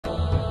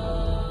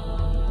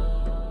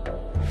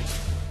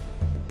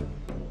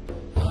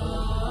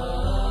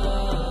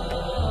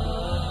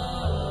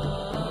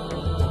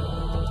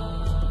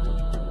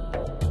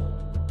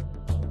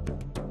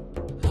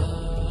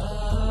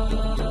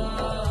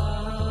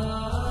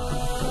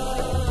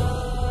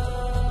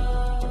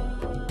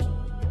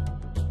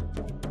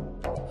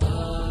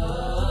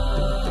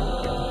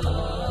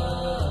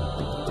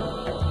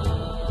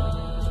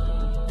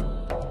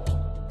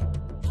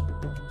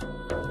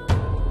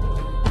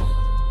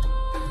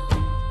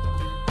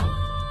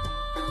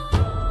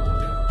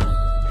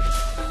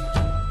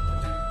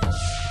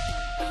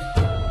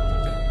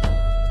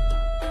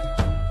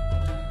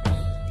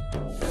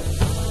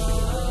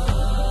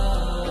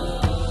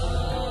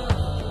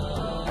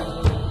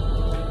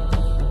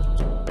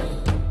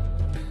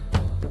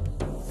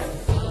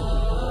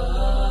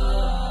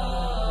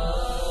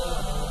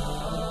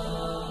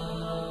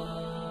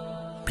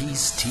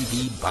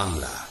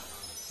বাংলা,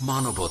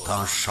 মানবতা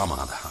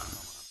সমাধান।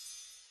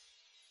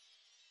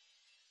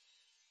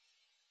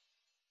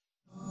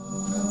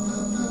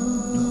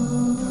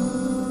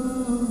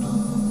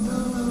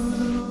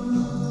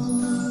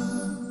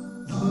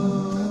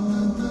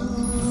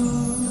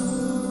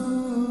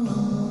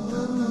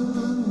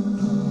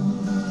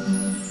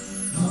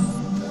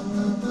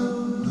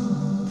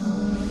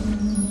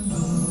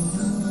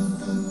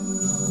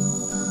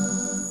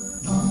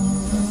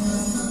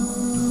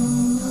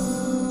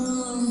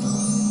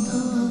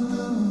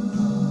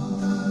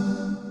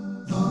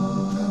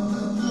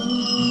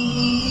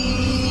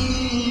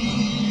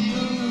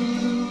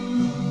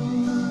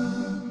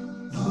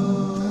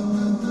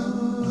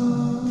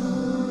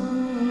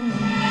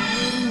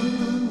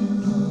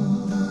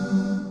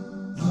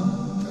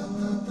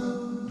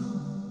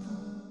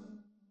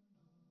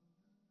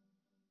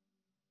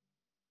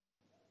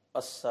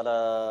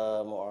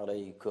 আসসালামু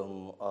আলাইকুম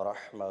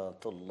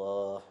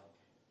আরহামাতুল্লাহ।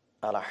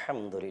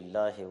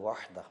 আলহামদুলিল্লাহি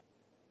ওয়াহদাহ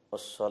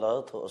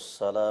ওয়াসসালাতু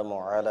ওয়াসসালামু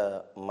আলা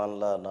মান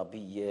লা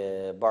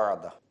নাবিয়্যা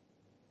বা'দাহ।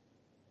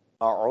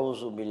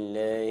 আউযু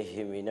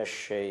বিল্লাহি মিনাশ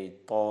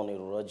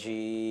শাইতানির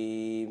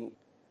রাজীম।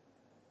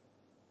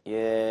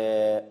 ইয়া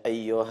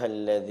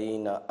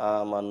আইয়ুহাল্লাযীনা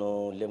আমানু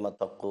লিমা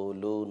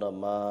তাকুলুনা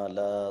মা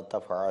লা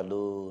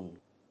তাফআলুন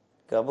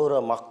কাবুরা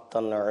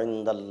মাকতান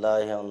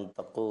ইনদাল্লাহি আন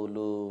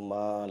তাকুলু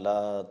মা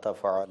লা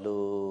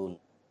তাফআলুন।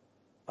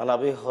 আন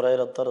আবি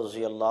হুরায়রা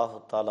রাদিয়াল্লাহু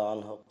তাআলা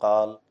আনহু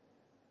قال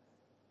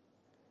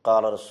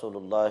قال رسول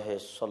الله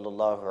صلى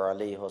الله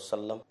عليه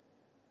وسلم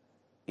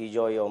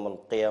يجوا يوم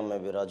القيامة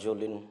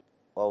برجل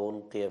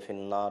وألقي في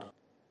النار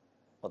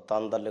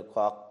وتندلق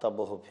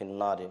أقطابه في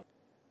النار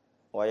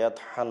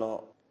ويطحن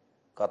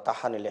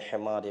كطحن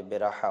الحمار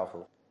برحاه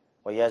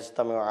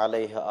ويجتمع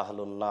عليه أهل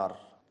النار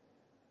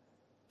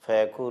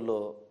فيقول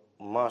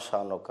ما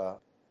شأنك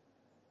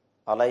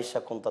أليس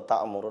كنت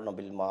تأمرون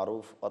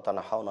بالمعروف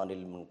وتنهون عن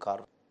المنكر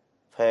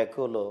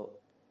فيقول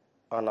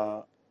أنا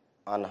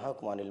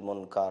أنهاكم عن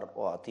المنكر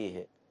وأتيه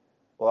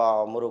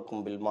وأمركم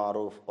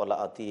بالمعروف ولا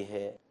أتيه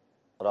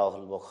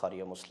রাহুল বুখারী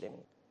ও মুসলিম।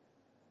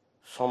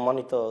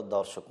 সম্মানিত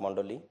দর্শক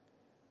মণ্ডলী,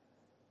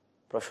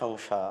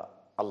 প্রশংসা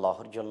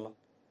আল্লাহর জন্য,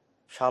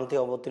 শান্তি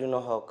অবতীর্ণ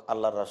হোক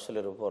আল্লাহর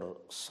রাসূলের উপর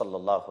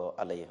সাল্লাল্লাহু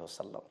আলাইহি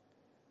ওয়াসাল্লাম।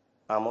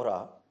 আমরা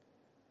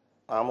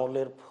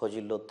আমলের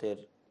ফজিলতের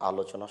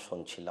আলোচনা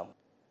শুনছিলাম।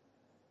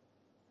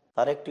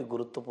 তার একটি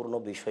গুরুত্বপূর্ণ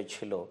বিষয়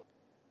ছিল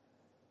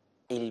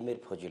ইলমের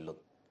ফজিলত।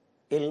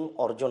 ইলম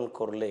অর্জন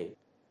করলে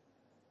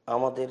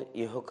আমাদের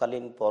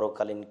ইহকালীন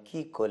পরকালীন কি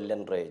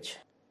কল্যাণ রয়েছে,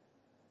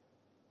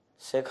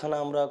 সেখানে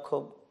আমরা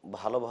খুব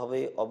ভালোভাবে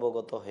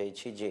অবগত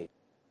হয়েছি যে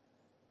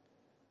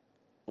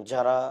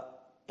যারা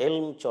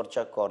ইলম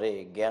চর্চা করে,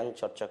 জ্ঞান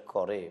চর্চা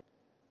করে,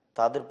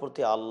 তাদের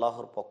প্রতি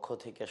আল্লাহর পক্ষ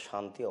থেকে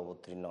শান্তি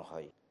অবতীর্ণ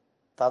হয়,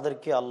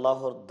 তাদেরকে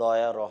আল্লাহর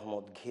দয়া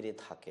রহমত ঘিরে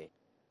থাকে,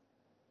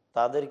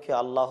 তাদেরকে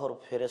আল্লাহর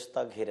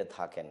ফেরেশতা ঘিরে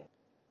থাকেন,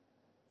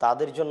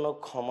 তাদের জন্য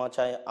ক্ষমা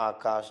চায়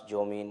আকাশ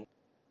জমিন,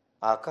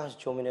 আকাশ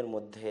জমিনের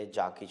মধ্যে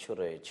যা কিছু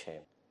রয়েছে,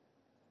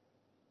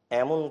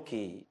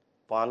 এমনকি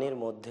পানির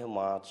মধ্যে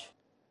মাছ,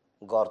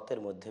 গর্তের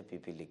মধ্যে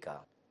পিপীলিকা,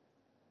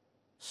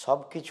 সব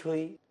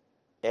কিছুই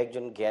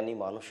একজন জ্ঞানী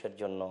মানুষের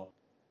জন্য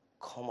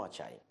ক্ষমা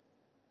চায়।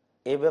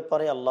 এ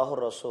ব্যাপারে আল্লাহর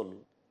রাসূল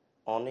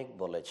অনেক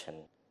বলেছেন।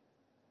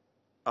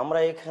 আমরা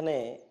এখানে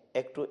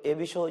একটু এ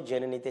বিষয়ে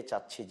জেনে নিতে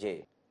চাচ্ছি যে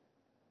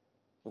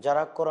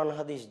যারা কোরআন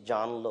হাদিস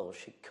জানলো,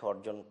 শিক্ষা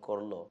অর্জন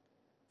করলো,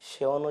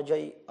 সে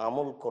অনুযায়ী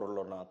আমল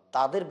করলো না,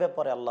 তাদের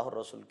ব্যাপারে আল্লাহর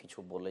রাসূল কিছু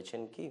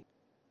বলেছেন কি?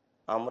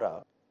 আমরা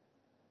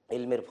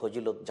ইলমের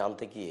ফজিলত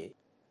জানতে গিয়ে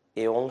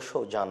এ অংশ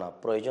জানা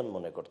প্রয়োজন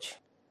মনে করছি।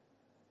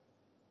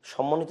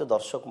 সম্মানিত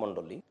দর্শক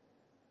মণ্ডলী,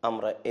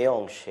 আমরা এ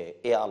অংশে,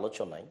 এ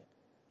আলোচনায়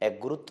এক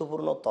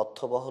গুরুত্বপূর্ণ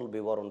তথ্যবহুল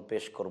বিবরণ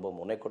পেশ করব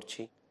মনে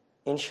করছি।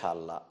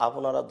 ইনশাআল্লাহ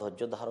আপনারা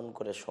ধৈর্য ধারণ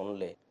করে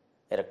শুনলে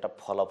এর একটা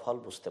ফলাফল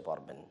বুঝতে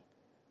পারবেন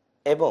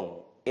এবং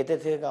এতে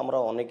থেকে আমরা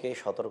অনেকেই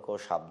সতর্ক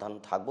সাবধান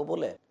থাকব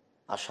বলে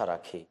আশা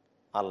রাখি।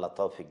 আল্লাহ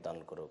তৌফিক দান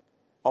করুক।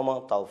 ওমা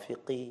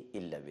তাওফিকি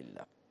ইল্লা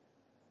বিল্লাহ।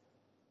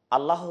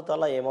 আল্লাহ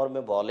তাআলা এ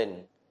মর্মে বলেন,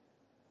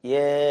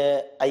 ইয়া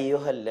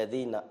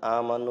আইয়ুহাল্লাযীনা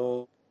আমানু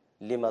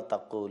লিমা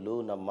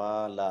তাকুলুনা মা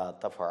লা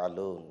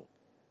তাফআলুন।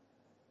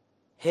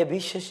 হে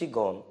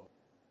বিশ্বাসীগণ,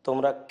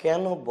 তোমরা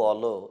কেন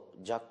বলো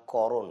যা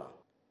করো না?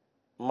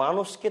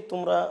 মানুষকে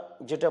তোমরা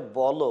যেটা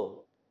বলো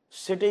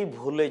সেটাই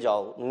ভুলে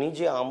যাও,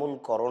 নিজে আমল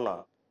করো না,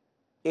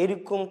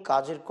 এরকম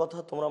কাজের কথা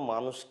তোমরা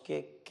মানুষকে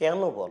কেন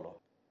বলো?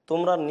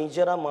 তোমরা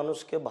নিজেরা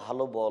মানুষকে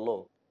ভালো বলো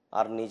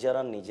আর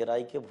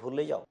নিজেরাইকে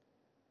ভুলে যাও।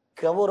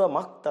 কাবুরা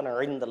মাকতান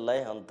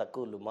ইনদাল্লাহি আন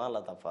তাকুলু মা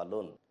লা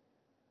তাফআলুন।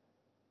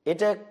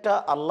 এটা একটা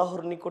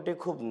আল্লাহর নিকটে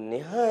খুব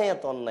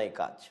নেহায়াত অন্যায়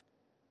কাজ,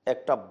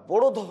 একটা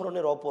বড়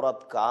ধরনের অপরাধ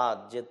কাজ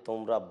যে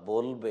তোমরা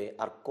বলবে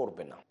আর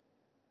করবে না।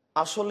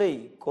 আসলেই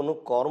কোনো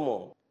কর্ম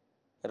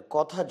এর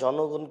কথা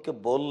জনগণকে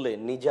বললে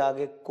নিজে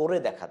আগে করে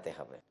দেখাতে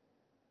হবে,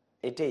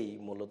 এটাই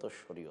মূলত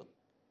শরীয়ত।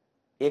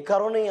 এ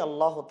কারণেই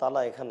আল্লাহ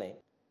তাআলা এখানে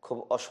খুব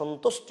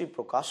অসন্তুষ্টি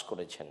প্রকাশ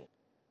করেছেন।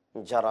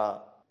 যারা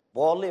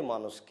বলে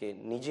মানুষকে,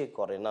 নিজে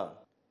করে না,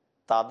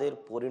 তাদের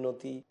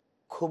পরিণতি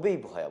খুবই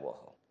ভয়াবহ,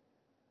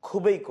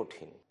 খুবই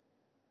কঠিন।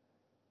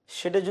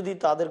 সেটা যদি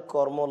তাদের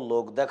কর্ম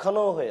লোক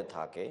দেখানো হয়ে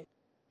থাকে,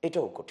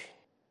 এটাও কঠিন।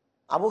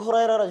 আবু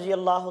হুরায়রা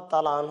রাদিয়াল্লাহু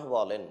তাআলা আনহু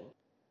বলেন,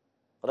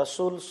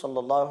 রাসূল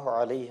সাল্লাল্লাহু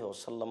আলাইহি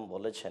ওয়াসাল্লাম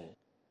বলেছেন,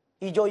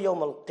 ইজা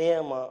ইয়াউমাল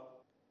কিয়ামা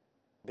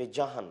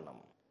বিজাহান্নাম,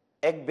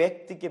 এক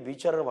ব্যক্তিকে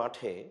বিচারের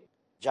মাঠে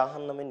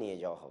জাহান্নামে নিয়ে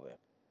যাওয়া হবে।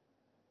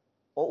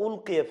 ও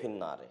উলকিয়া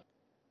ফিন্নারে,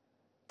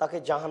 তাকে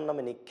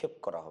জাহান্নামে নিক্ষেপ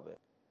করা হবে।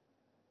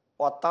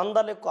 ও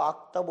তান্দালে ক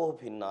আক্তাবহু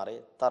ফিন্নারে,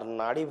 তার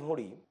নাড়ি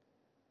ভুঁড়ি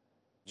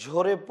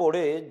ঝরে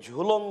পড়ে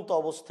ঝুলন্ত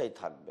অবস্থায়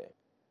থাকবে।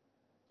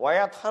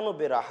 ওয়ায়াথানু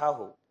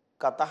বেরাহাহু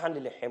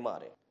কাতাহানিল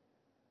হেমারে,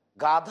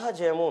 গাধা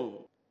যেমন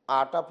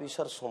আটা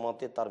পিসার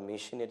সমাতে তার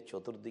মেশিনের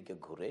চতুর্দিকে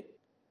ঘুরে,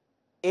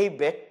 এই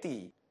ব্যক্তি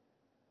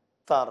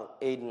তার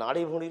এই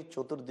নাড়ি ভুঁড়ির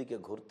চতুর্দিকে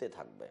ঘুরতে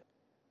থাকবে।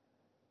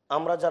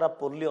 আমরা যারা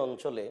পল্লী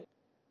অঞ্চলে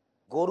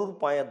গরুর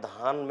পায়ে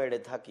ধান মেরে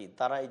থাকি,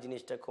 তারা এই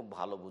জিনিসটা খুব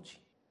ভালো বুঝি,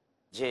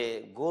 যে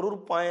গরুর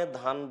পায়ে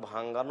ধান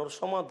ভাঙ্গানোর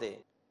সময়তে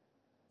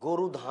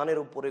গরু ধানের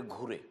উপরে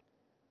ঘুরে,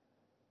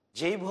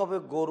 যেইভাবে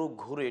গরু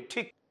ঘুরে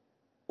ঠিক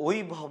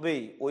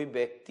ওইভাবেই ওই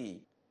ব্যক্তি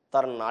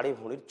তার নাড়ি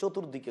ভুঁড়ির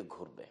চতুর্দিকে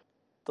ঘুরবে।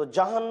 তো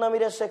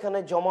জাহান্নামীরা সেখানে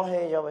জমা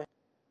হয়ে যাবে,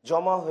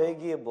 জমা হয়ে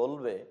গিয়ে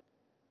বলবে,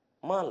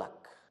 মালাক,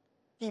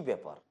 কি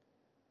ব্যাপার,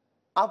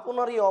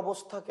 আপনার এই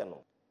অবস্থা কেন?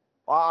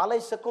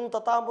 আলাইসা কুনতা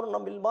তা'মুরুনা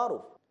বিল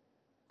মারুফ,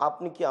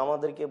 আপনি কি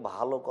আমাদেরকে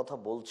ভালো কথা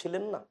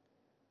বলছিলেন না?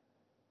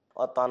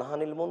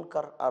 তানহানিল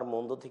মুনকার, আর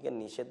মন্দ থেকে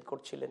নিষেধ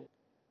করছিলেন।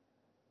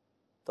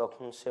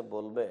 তখন সে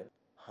বলবে,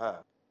 হ্যাঁ,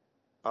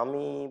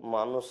 আমি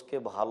মানুষকে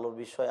ভালো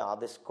বিষয়ে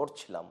আদেশ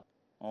করছিলাম,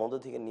 মন্দ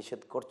থেকে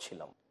নিষেধ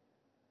করছিলাম।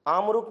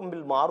 আমরুকুম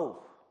বিল মারুফ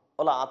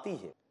ওয়ালা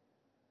আতিহে,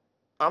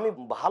 আমি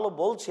ভালো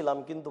বলছিলাম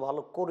কিন্তু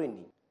ভালো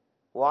করিনি।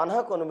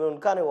 ওয়ানহাকুম আনিল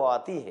মুনকারি ওয়া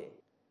আতিহে,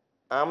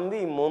 আমি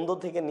মন্দ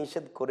থেকে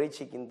নিষেধ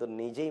করেছি কিন্তু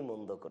নিজেই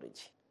মন্দ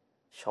করেছি।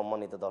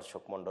 সম্মানিত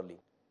দর্শক মণ্ডলী,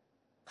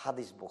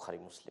 হাদিস বুখারী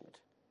মুসলিমের।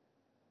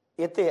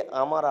 এতে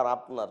আমার আর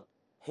আপনার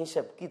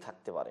হিসাব কি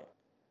থাকতে পারে?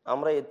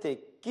 আমরা এতে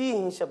কি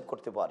হিসাব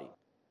করতে পারি?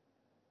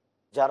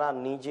 যারা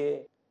নিজে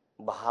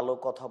ভালো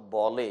কথা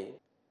বলে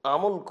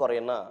আমল করে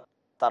না,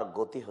 তার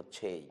গতি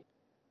হচ্ছে এই,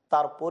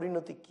 তার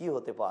পরিণতি কি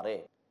হতে পারে?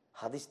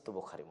 হাদিস তো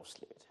বুখারী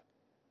মুসলিমের।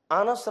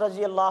 আনাস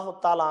রাদিয়াল্লাহু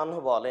তাআলা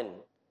আনহু বলেন,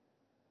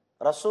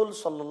 রাসূল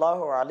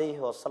সাল্লাল্লাহু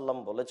আলাইহি ওয়াসাল্লাম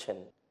বলেছেন,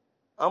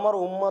 আমার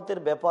উম্মতের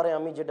ব্যাপারে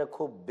আমি যেটা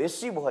খুব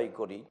বেশি ভয়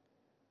করি,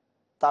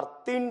 তার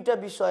তিনটা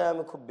বিষয়ে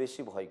আমি খুব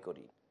বেশি ভয়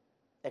করি।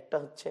 একটা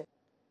হচ্ছে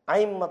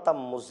আইম্মাতাম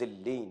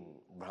মুজিল্লিন,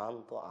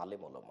 ভ্রান্ত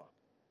আলেম ওলামা,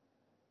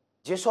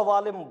 যেসব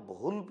আলেম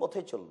ভুল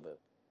পথে চলবে,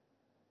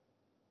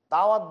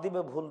 দাওয়াত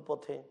দিবে ভুল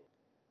পথে,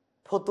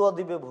 ফতোয়া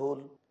দিবে ভুল,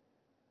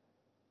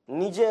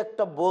 নিজে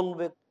একটা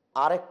বলবে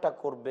আরেকটা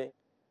করবে,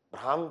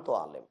 ভ্রান্ত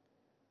আলেম।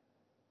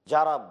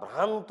 যারা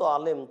ভ্রান্ত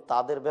আলেম,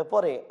 তাদের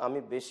ব্যাপারে আমি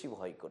বেশি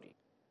ভয় করি।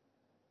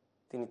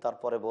 তিনি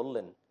তারপরে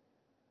বললেন,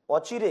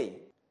 অচিরেই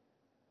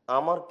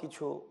আমার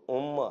কিছু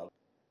উম্মাত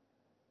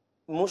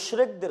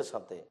মুশরিকদের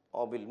সাথে,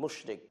 অবিল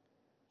মুশরিক,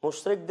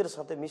 মুশরিকদের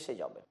সাথে মিশে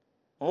যাবে।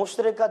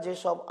 মুশরিকা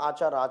যেসব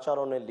আচার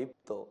আচরণে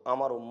লিপ্ত,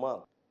 আমার উম্মাত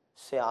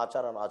সে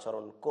আচার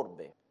আচরণ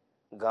করবে।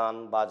 গান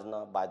বাজনা,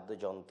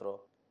 বাদ্যযন্ত্র,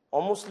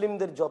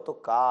 অমুসলিমদের যত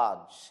কাজ,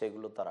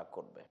 সেগুলো তারা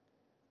করবে।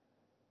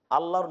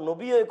 আল্লাহর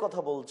নবীও এই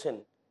কথা বলছেন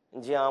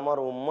যে আমার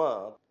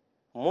উম্মাত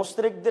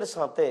মুশরিকদের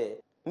সাথে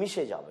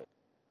মিশে যাবে।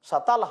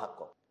 সাতাল হাক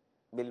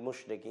বিল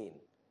মুশরিকিন,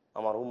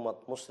 আমার উম্মাত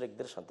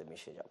মুশরিকদের সাথে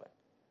মিশে যাবে।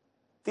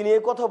 তিনি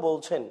এই কথা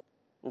বলছেন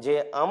যে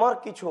আমার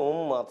কিছু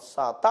উম্মাত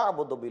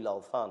সাতা'বুদু বিল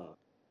আওসান,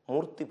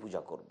 মূর্তি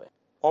পূজা করবে।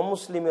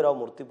 অমুসলিমেরাও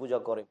মূর্তি পূজা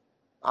করে,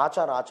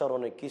 আচার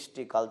আচরণে,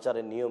 কৃষ্টি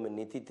কালচারের নিয়মে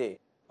নীতিতে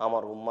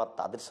আমার উম্মাত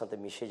তাদের সাথে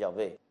মিশে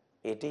যাবে।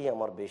 এটাই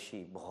আমার বেশি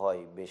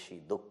ভয়, বেশি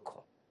দুঃখ।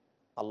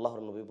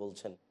 আল্লাহর নবী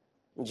বলছেন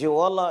যে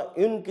ওয়ালা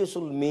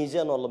ইনকিসুল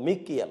মিজান ওয়াল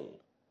মিকিয়াল,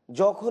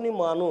 যখনই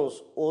মানুষ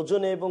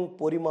ওজনে এবং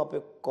পরিমাপে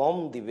কম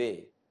দিবে,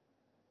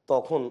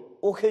 তখন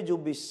ওখে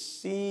জুবি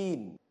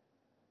সিন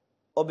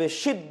অবে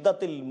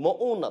সিদ্দাতিল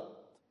মউনাত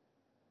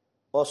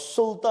ও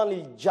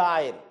সুলতানিল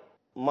জায়ের,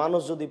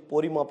 মানুষ যদি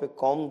পরিমাপে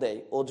কম দেয়,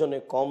 ওজনে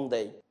কম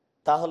দেয়,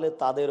 তাহলে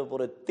তাদের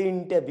উপরে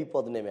তিনটে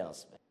বিপদ নেমে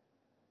আসবে।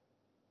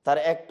 তার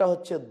একটা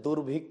হচ্ছে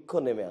দুর্ভিক্ষ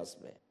নেমে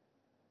আসবে,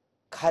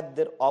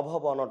 খাদ্যের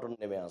অভাব অনটন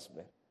নেমে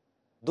আসবে।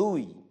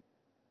 দুই,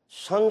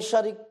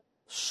 সাংসারিক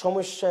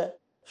সমস্যা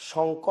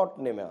সংকট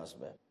নেমে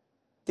আসবে।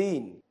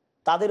 তিন,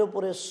 তাদের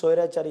উপরে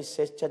স্বৈরাচারী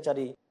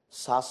স্বেচ্ছাচারী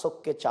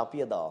শাসককে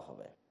চাপিয়ে দেওয়া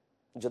হবে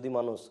যদি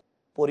মানুষ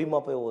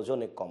পরিমাপে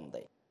ওজনে কম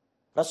দেয়।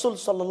 রাসূল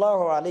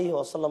সাল্লাল্লাহু আলাইহি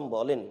ওয়াসাল্লাম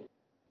বলেন,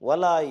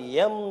 ওয়ালা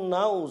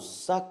ইয়ামনাউ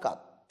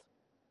যাকাত,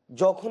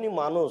 যখনই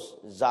মানুষ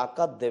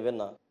জাকাত দেবে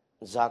না,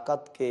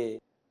 জাকাতকে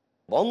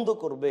বন্ধ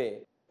করবে,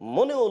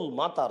 মনেউল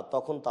মাতার,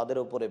 তখন তাদের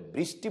উপরে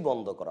বৃষ্টি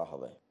বন্ধ করা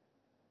হবে।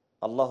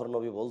 আল্লাহর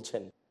নবী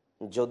বলছেন,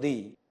 যদি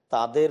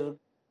তাদের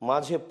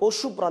মাঝে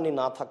পশু প্রাণী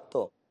না থাকতো,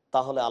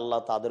 তাহলে আল্লাহ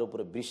তাদের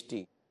উপরে বৃষ্টি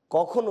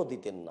কখনো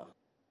দিতেন না।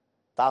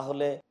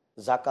 তাহলে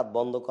জাকাত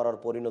বন্ধ করার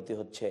পরিণতি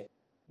হচ্ছে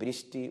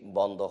বৃষ্টি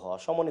বন্ধ হওয়া।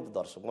 সম্মানিত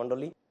দর্শক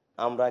মণ্ডলী,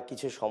 আমরা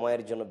কিছু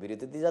সময়ের জন্য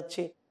বিরতিতে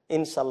যাচ্ছি।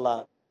 ইনশাল্লাহ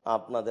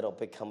আপনাদের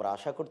অপেক্ষা আমরা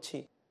আশা করছি।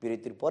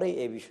 বিরতির পরেই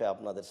এই বিষয়ে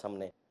আপনাদের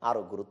সামনে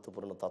আরও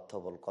গুরুত্বপূর্ণ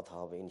তথ্যবল কথা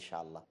হবে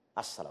ইনশাআল্লাহ।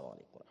 আসসালামু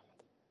আলাইকুম।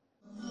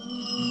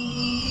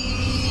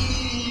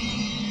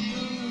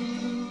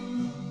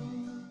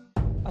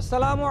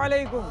 আসসালামু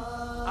আলাইকুম,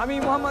 আমি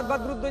মোহাম্মদ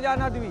বদরুদ্দোজা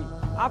নদভী।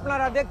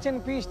 আপনারা দেখছেন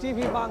পিস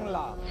টিভি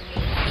বাংলা।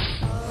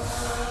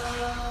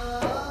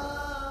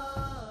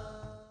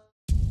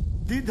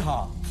 দ্বিধা,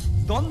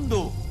 দ্বন্দ্ব,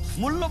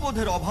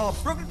 মূল্যবোধের অভাব,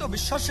 প্রকৃত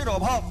বিশ্বাসের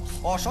অভাব,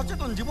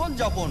 অসচেতন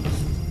জীবনযাপন,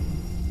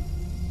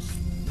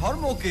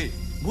 ধর্মকে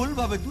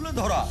ভুলভাবে তুলে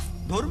ধরা,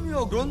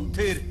 ধর্মীয়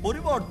গ্রন্থের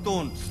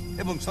পরিবর্তন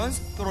এবং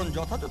সংস্করণ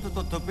যথাযথ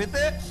তথ্য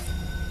পেতে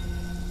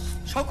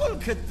সকল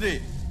ক্ষেত্রে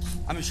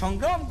আমি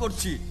সংগ্রাম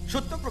করছি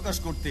সত্য প্রকাশ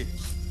করতে,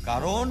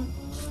 কারণ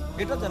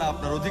এটা যারা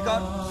আপনার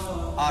অধিকার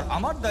আর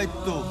আমার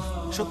দায়িত্ব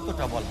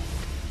সত্যটা বলা।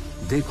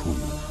 দেখুন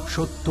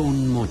সত্য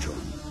উন্মোচন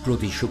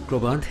প্রতি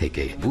শুক্রবার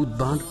থেকে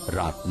বুধবার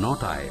রাত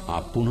 9টায়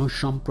আর পুনঃ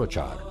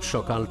সম্প্রচার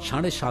সকাল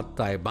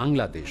 7:30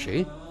 বাংলাদেশে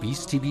পিস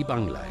টিভি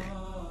বাংলায়।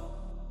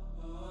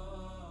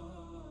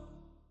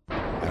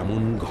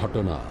 এমন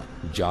ঘটনা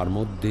যার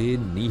মধ্যে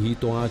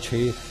নিহিত আছে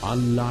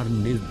আল্লাহর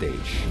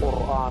নির্দেশ,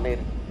 কোরআনের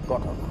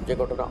ঘটনা, যে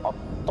ঘটনা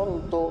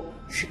অত্যন্ত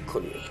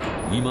শিক্ষণীয়।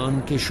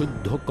 ঈমানকে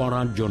শুদ্ধ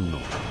করার জন্য,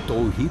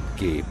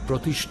 তাওহীদকে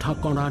প্রতিষ্ঠা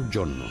করার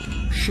জন্য,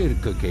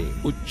 শিরককে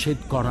উচ্ছেদ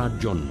করার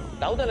জন্য।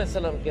 দাউদ আলাইহিস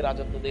সালামকে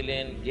রাজত্ব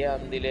দিলেন,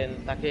 জ্ঞান দিলেন,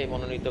 তাকে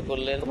মনোনীত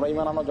করলেন। তোমরা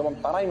ঈমান আনো যেমন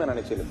তারাই মেনে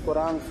নিয়েছিল।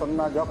 কোরআন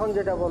সুন্নাহ যখন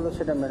যেটা বললো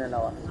সেটা মেনে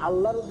নেওয়া।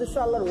 আল্লাহর উদ্দেশ্য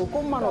আল্লাহর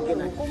হুকুম মানো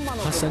কিনা।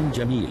 হাসান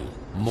জামিল,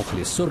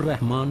 মুখলিসুর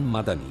রহমান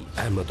মাদানী,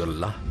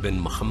 আহমদুল্লাহ বিন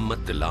মোহাম্মদ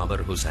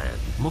দিলাবর হুসেন,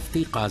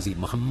 মুফতি কাজী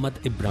মোহাম্মদ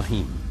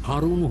ইব্রাহিম,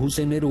 হারুন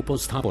হোসেনের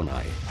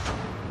উপস্থাপনায়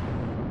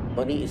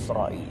বনী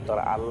ইসরাঈল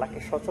তারা আল্লাহকে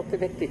সচক্ষে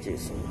দেখতে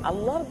চেয়েছে,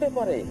 আল্লাহর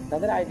ব্যাপারে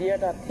তাদের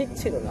আইডিয়াটা ঠিক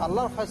ছিল না।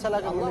 আল্লাহর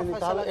ফয়সালাকে মেনে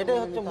নিতে হবে, এটাই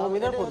হচ্ছে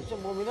মুমিনের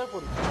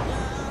পরিচয়।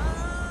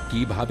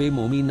 কিভাবে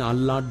মুমিন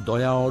আল্লাহর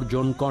দয়া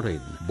অর্জন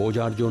করেন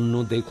বোঝার জন্য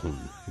দেখুন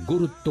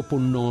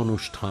গুরুত্বপূর্ণ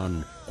অনুষ্ঠান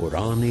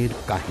কোরআনের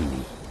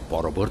কাহিনী।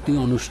 পরবর্তী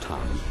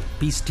অনুষ্ঠান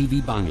পিস টিভি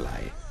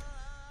বাংলায়।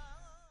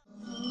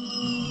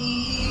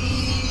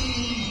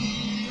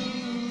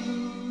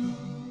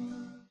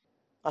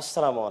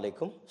 আসসালামু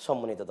আলাইকুম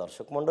সম্মানিত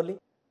দর্শক মণ্ডলী,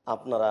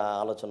 আপনারা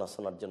আলোচনা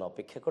শোনার জন্য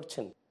অপেক্ষা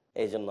করছেন,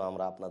 এই জন্য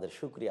আমরা আপনাদের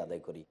শুকরিয়া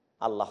আদায় করি।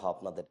 আল্লাহ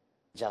আপনাদের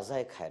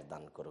জাযায়ে খায়ের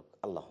দান করুক,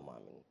 আল্লাহুম্মা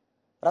আমিন।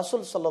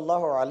 রাসূল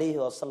সাল্লাল্লাহু আলাইহি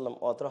ওয়াসাল্লাম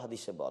অত্র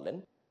হাদিসে বলেন,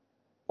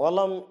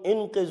 ওয়ালাম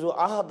ইনকিজু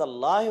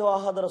আহাদাল্লাহি ওয়া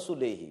আহাদ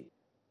রাসূলিহি,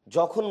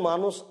 যখন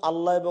মানুষ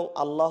আল্লাহ এবং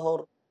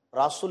আল্লাহর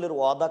রাসূলের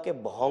ওয়াদাকে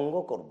ভঙ্গ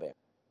করবে,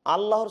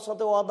 আল্লাহর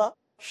সাথে ওয়াদা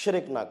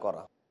শিরক না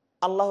করা,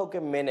 আল্লাহকে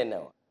মেনে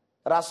নেওয়া,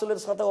 রাসূলের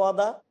সাথে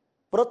ওয়াদা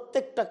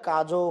প্রত্যেকটা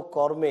কাজ ও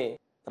কর্মে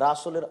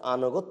রাসূলের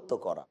আনুগত্য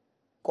করা,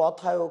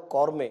 কথায় ও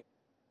কর্মে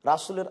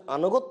রাসূলের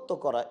আনুগত্য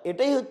করা,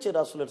 এটাই হচ্ছে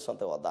রাসূলের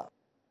সাথে ওয়াদা।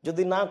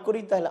 যদি না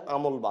করি তাহলে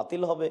আমল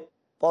বাতিল হবে,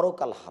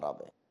 পরকাল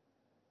হারাবে।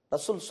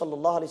 রাসূল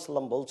সাল্লাল্লাহু আলাইহি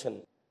সাল্লাম বলছেন,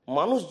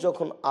 মানুষ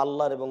যখন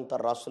আল্লাহর এবং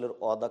তার রাসূলের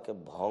ওয়াদাকে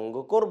ভঙ্গ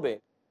করবে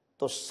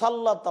তো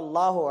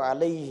সাল্লাতাল্লাহু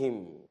আলাইহিম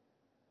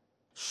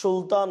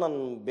সুলতানান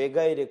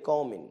বেগাইরে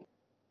কওমিন,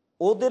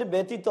 ওদের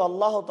ব্যতীত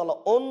আল্লাহ তাআলা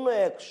অন্য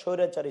এক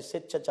স্বৈরাচারী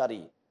স্বেচ্ছাচারী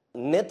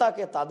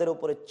নেতাকে তাদের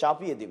উপরে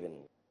চাপিয়ে দিবেন।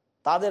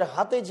 তাদের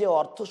হাতে যে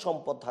অর্থ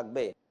সম্পদ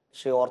থাকবে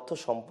সে অর্থ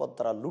সম্পদ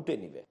তারা লুটে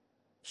নিবে।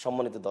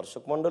 সম্মানিত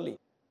দর্শক মণ্ডলী,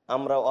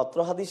 আমরা অত্র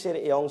হাদিসের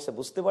এই অংশে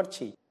বুঝতে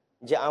পারছি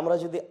যে আমরা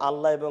যদি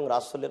আল্লাহ এবং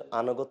রাসূলের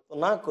আনুগত্য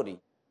না করি,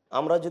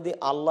 আমরা যদি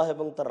আল্লাহ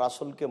এবং তার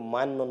রাসূলকে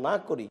মান্য না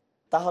করি,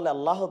 তাহলে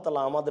আল্লাহ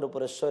তাআলা আমাদের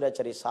উপরে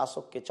স্বৈরাচারী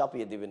শাসককে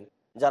চাপিয়ে দিবেন,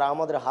 যারা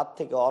আমাদের হাত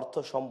থেকে অর্থ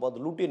সম্পদ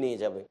লুটে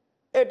নিয়ে যাবে।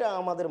 এটা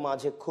আমাদের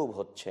মাঝে খুব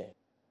হচ্ছে।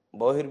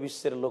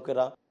 বহির্বিশ্বের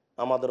লোকেরা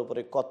আমাদের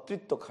উপরে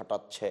কর্তৃত্ব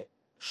খাটাচ্ছে,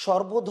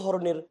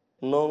 সর্বধরনের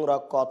নোংরা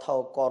কথা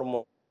ও কর্ম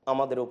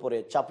আমাদের উপরে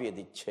চাপিয়ে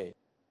দিচ্ছে।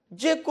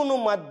 যে কোনো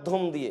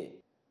মাধ্যম দিয়ে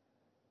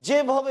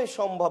যেভাবে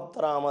সম্ভব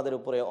তারা আমাদের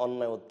উপরে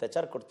অন্যায়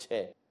অত্যাচার করছে,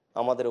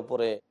 আমাদের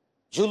উপরে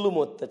জুলুম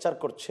অত্যাচার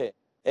করছে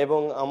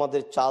এবং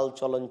আমাদের চাল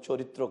চলন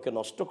চরিত্রকে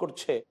নষ্ট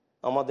করছে।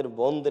 আমাদের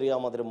বোনদের,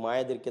 আমাদের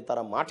মায়েদেরকে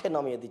তারা মাঠে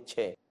নামিয়ে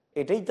দিচ্ছে।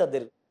 এটাই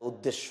তাদের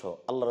উদ্দেশ্য।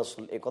 আল্লাহ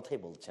রাসূল এ কথাই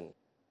বলছেন।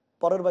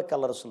 পরের বাক্যে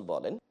আল্লাহ রাসূল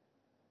বলেন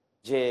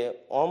যে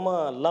অমা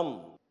লাম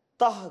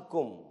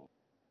তাহকুম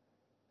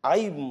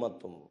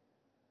আইম্মাতুম,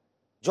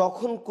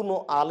 যখন কোনো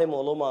আলেম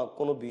ওলামা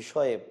কোনো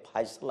বিষয়ে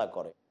ফায়সালা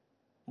করে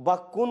বা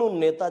কোনো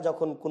নেতা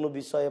যখন কোনো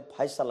বিষয়ে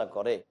ফায়সালা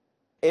করে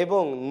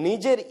এবং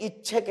নিজের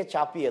ইচ্ছাকে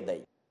চাপিয়ে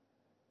দেয়,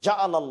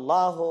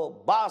 জাআলাল্লাহু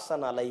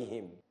বাসান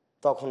আলাইহিম,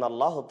 তখন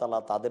আল্লাহ তাআলা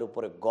তাদের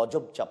উপরে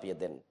গজব চাপিয়ে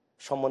দেন।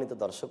 সম্মানিত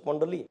দর্শক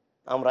মণ্ডলী,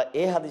 আমরা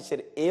এই হাদিসের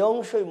এই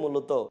অংশই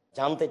মূলত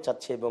জানতে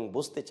চাচ্ছি এবং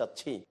বুঝতে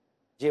চাচ্ছি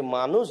যে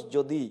মানুষ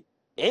যদি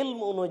ইলম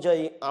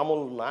অনুযায়ী আমল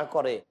না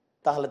করে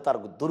তাহলে তার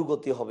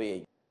দুর্গতি হবে।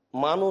 এই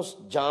মানুষ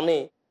জানে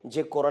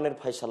যে কোরআনের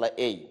ফয়সালা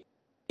এই,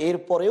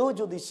 এরপরেও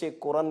যদি সে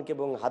কোরআনকে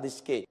এবং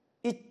হাদিসকে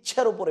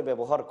ইচ্ছার উপরে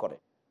ব্যবহার করে,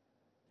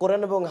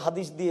 কোরআন এবং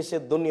হাদিস দিয়ে সে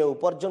দুনিয়া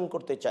উপার্জন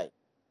করতে চায়,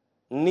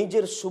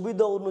 নিজের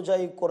সুবিধা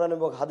অনুযায়ী কোরআন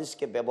এবং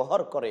হাদিসকে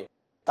ব্যবহার করে,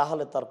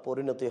 তাহলে তার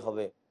পরিণতি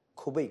হবে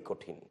খুবই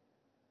কঠিন।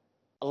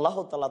 আল্লাহ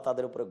তাআলা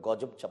তাদের উপরে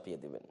গজব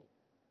চাপিয়ে দিবেন।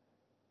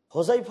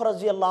 হুযায়ফা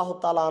রাদিয়াল্লাহু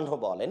তাআলা আনহু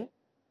বলেন,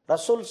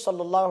 রাসূল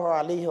সাল্লাল্লাহু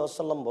আলাইহি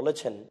ওয়াসাল্লাম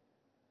বলেছেন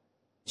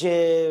যে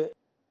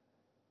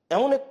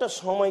এমন একটা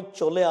সময়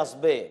চলে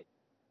আসবে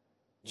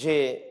যে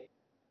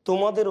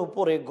তোমাদের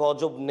উপরে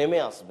গজব নেমে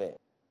আসবে।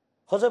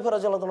 হুযায়ফা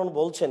রাদিয়াল্লাহু তাআলা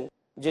বলছেন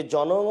যে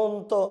জনগণ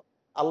তো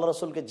আল্লাহ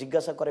রাসূলকে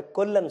জিজ্ঞাসা করে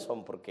কল্যাণ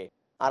সম্পর্কে,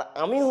 আর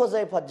আমি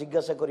হুযায়ফা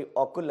জিজ্ঞাসা করি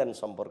অকল্যাণ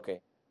সম্পর্কে।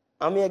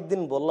 আমি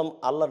একদিন বললাম,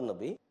 আল্লাহর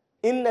নবী,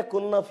 ইন্না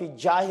কুন্না ফি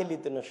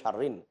জাহিলিয়াতিন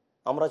শাররিন,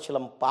 আমরা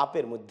ছিলাম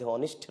পাপের মধ্যে,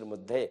 অনিষ্টের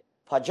মধ্যে।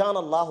 ফাজান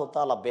আল্লাহ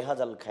তাআলা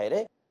বেহাজাল খায়রে,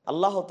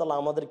 আল্লাহ তাআলা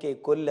আমাদেরকে এই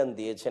কল্যাণ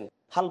দিয়েছেন।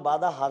 হাল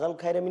বাদা হাজাল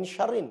খায়রে মিন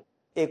শাররিন,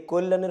 এই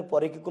কল্যাণের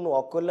পরে কি কোনো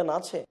অকল্যাণ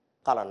আছে?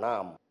 কালা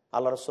নাম,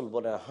 আল্লাহ রাসূল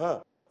বলেন, হ্যাঁ,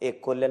 এই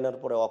কল্যাণের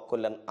পরে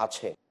অকল্যাণ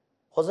আছে।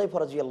 হুযায়ফা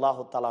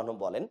রাদিয়াল্লাহু তাআলা আনহু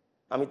বলেন,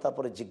 আমি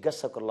তারপরে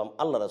জিজ্ঞাসা করলাম,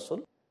 আল্লাহ রাসূল,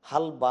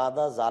 হাল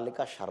বাদা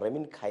জালিকা শাররিন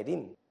মিন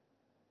খায়রিন,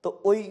 তো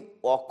ওই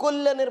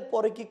অকল্যাণের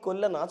পরে কি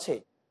কল্যাণ আছে?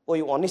 ওই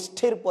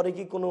অনিষ্টের পরে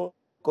কি কোনো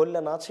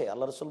কল্যাণ আছে?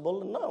 আল্লাহ রাসূল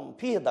বললেন, না,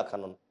 ফিহে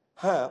দেখানোন,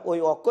 হ্যাঁ, ওই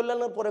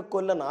অকল্যাণের পরে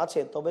কল্যাণ আছে,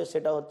 তবে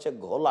সেটা হচ্ছে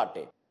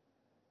ঘোলাটে,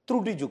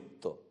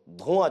 ত্রুটিযুক্ত,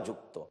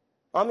 ধোঁয়াযুক্ত।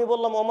 আমি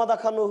বললাম, অমা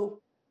দেখানো,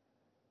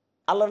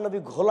 আল্লাহ নবী,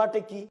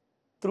 ঘোলাটে কি,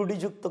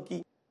 ত্রুটিযুক্ত কি?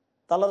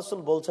 আল্লাহ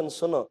রাসূল বলছেন,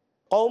 শোনো,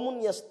 কওমুন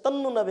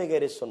ইয়াস্তান্নুনা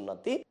বিগাইরি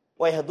সুন্নতি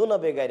ওয়া ইয়াহদুনা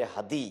বিগাইরি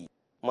হাদি,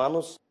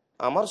 মানুষ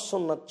আমার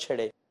সুন্নাত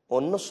ছেড়ে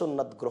অন্য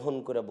সুন্নাত গ্রহণ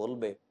করে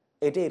বলবে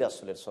এটাই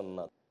রাসূলের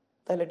সুন্নাত,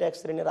 তাহলে এটা এক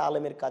শ্রেণীর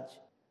আলেমের কাজ।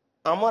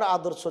 আমার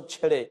আদর্শ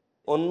ছেড়ে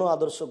অন্য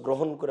আদর্শ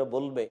গ্রহণ করে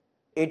বলবে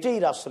এটাই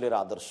রাসূলের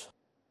আদর্শ,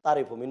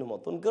 তারিফ মিনহু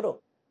মতন করো,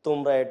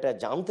 তোমরা এটা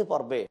জানতে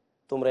পারবে,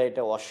 তোমরা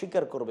এটা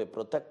অস্বীকার করবে,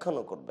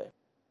 প্রত্যাখ্যানও করবে।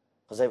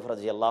 হুযায়ফা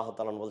রাদিয়াল্লাহু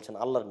তাআলা বলছেন,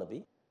 আল্লাহর নবী,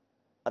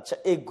 আচ্ছা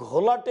এই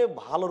ঘোলাটে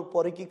ভালোর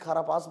পরে কি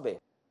খারাপ আসবে?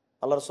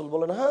 আল্লাহ রাসূল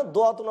বলেন, হ্যাঁ,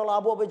 দুআতুন আলা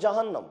আবওয়াবি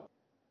জাহান্নাম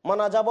মান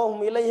আজাবাহুম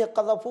ইলাইহি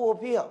কাযাফুহু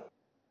ফিহা,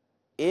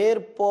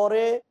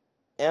 এরপরে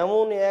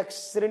এমন এক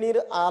শ্রেণীর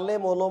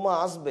আলেম ওলামা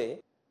আসবে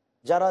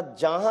যারা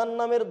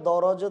জাহান্নামের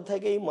দরজা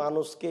থেকেই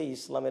মানুষকে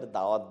ইসলামের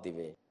দাওয়াত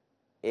দিবে।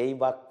 এই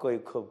বাক্যই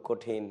খুব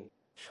কঠিন,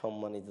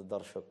 সম্মানিত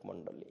দর্শক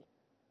মণ্ডলী।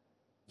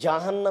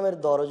 জাহান্নামের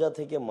দরজা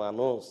থেকে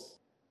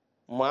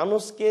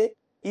মানুষকে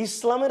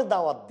ইসলামের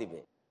দাওয়াত দিবে।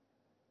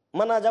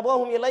 মানা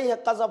যাবাহুম ইলাইহি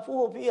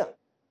কাযাফুহু ফিহা,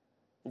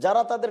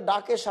 যারা তাদের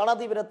ডাকে সাড়া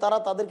দিবে তারা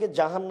তাদেরকে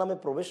জাহান্নামে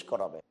প্রবেশ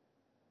করাবে,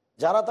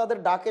 যারা তাদের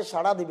ডাকে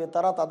সাড়া দিবে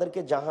তারা তাদেরকে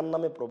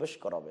জাহান্নামে প্রবেশ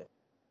করাবে।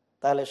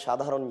 তাহলে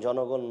সাধারণ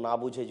জনগণ না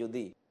বুঝে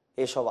যদি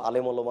এসব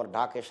আলেম ওলামার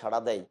ডাকে সাড়া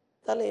দেয়,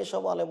 তাহলে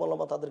এসব আলেম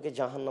ওলামা তাদেরকে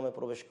জাহান্নামে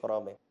প্রবেশ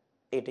করাবে,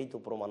 এটাই তো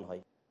প্রমাণ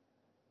হয়।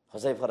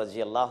 হুযায়ফা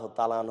রাদিয়াল্লাহু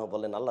তাআলা আনহু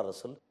বলেন, আল্লাহ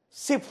রাসূল,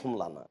 সিফহুম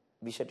লানা,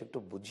 বিষয়টা একটু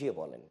বুঝিয়ে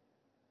বলেন।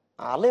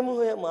 আলেম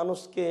হয়ে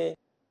মানুষকে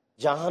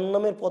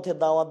জাহান্নামের পথে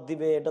দাওয়াত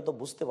দিবে, এটা তো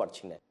বুঝতে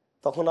পারছি না।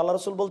 তখন আল্লাহ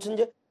রাসূল বলছেন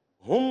যে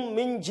হুম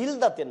মিন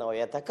জিলদাতিনা ওয়া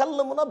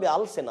ইয়াতাকাল্লামুনা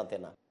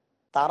বিআলসিনাতিনা,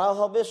 তারা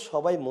হবে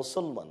সবাই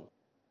মুসলমান,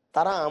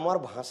 তারা আমার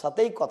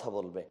ভাষাতেই কথা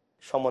বলবে।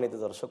 সম্মানিত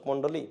দর্শক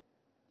মণ্ডলী,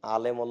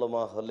 আলেম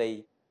ওলামা হলেই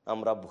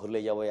আমরা ভুলে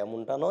যাব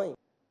এমনটা নয়।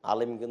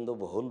 আলেম কিন্তু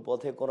ভুল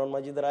পথে কোরআন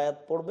মাজিদের আয়াত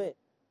পড়বে,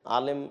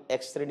 আলেম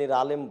এক শ্রেণীর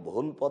আলেম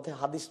ভুল পথে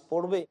হাদিস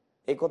পড়বে,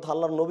 এই কথা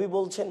আল্লাহর নবী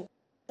বলছেন।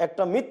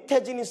 একটা মিথ্যা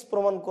জিনিস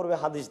প্রমাণ করবে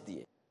হাদিস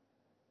দিয়ে,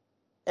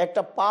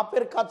 একটা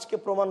পাপের কাজকে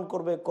প্রমাণ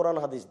করবে কোরআন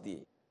হাদিস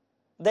দিয়ে।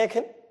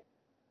 দেখেন,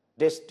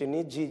 ডেস্টিনি,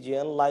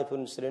 জিজিয়ান, লাইফ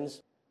ইন্স্যুরেন্স,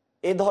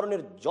 এই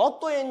ধরনের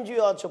যত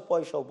এনজিও আছে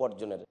পয়সা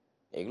উপার্জনের,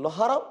 এগুলো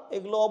হারাম,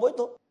 এগুলো অবৈধ।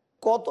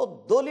 কত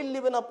দলিল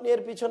নেবেন আপনি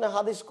এর পিছনে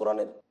হাদিস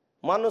কোরআনের?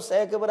 মানুষ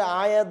একেবারে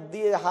আয়াত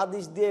দিয়ে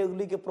হাদিস দিয়ে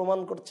এগুলিকে প্রমাণ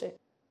করছে।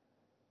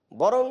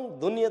 বরং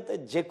দুনিয়াতে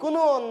যে কোনো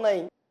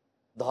অন্যায়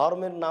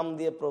ধর্মের নাম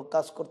দিয়ে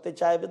প্রকাশ করতে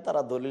চাইবে,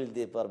 তারা দলিল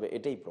দিয়ে পারবে,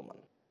 এটাই প্রমাণ।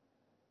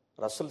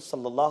 রাসূল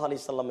সাল্লাল্লাহু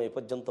আলাইহি সাল্লাম এই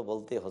পর্যন্ত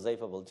বলতে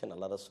হুযায়ফা বলছেন,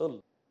 আল্লাহ রাসূল,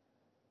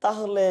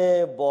 তাহলে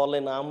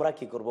বলেন আমরা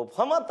কি করব?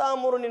 ফামা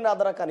তা'মুরুনি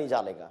নাদরাকানি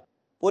জালেগা,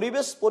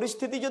 পরিবেশ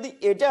পরিস্থিতি যদি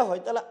এটা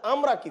হয় তাহলে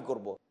আমরা কি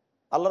করব?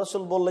 আল্লাহ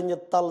রাসূল বললেন যে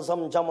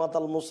তালজাম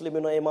জামাতাল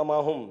মুসলিমিন ওয়া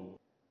ইমামাহুম,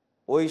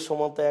 ওই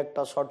সময়তে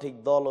একটা সঠিক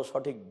দল ও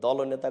সঠিক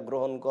দলনেতা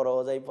গ্রহণ করো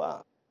হুযায়ফা।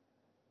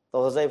 তো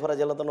হুযায়ফা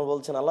রাদিয়াল্লাহু আনহু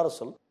বলছেন, আল্লাহ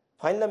রাসূল,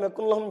 ফাইনাম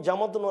ইয়াকুন লাহুম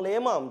জামাতুন ওয়াল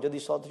ইমাম, যদি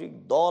সঠিক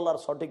দল আর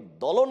সঠিক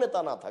দলনেতা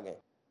না থাকে,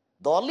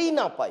 দলই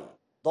না পাই,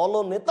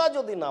 দলনেতা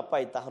যদি না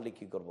পাই, তাহলে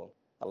কি করব?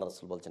 আল্লাহ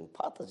রাসূল বলছেন,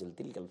 ফাতাজিল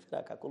তিলকাল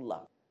ফিরাকা কুল্লাহ,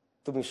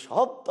 তুমি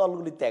সব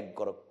দলগুলি ত্যাগ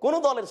করো, কোনো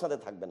দলের সাথে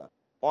থাকবে না।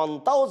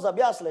 অন্তাও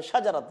যাবে আসলে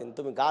সাজারাতিন,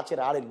 তুমি গাছের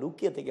আড়ে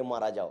লুকিয়ে থেকে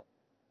মারা যাও,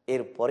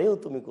 এরপরেও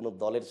তুমি কোনো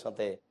দলের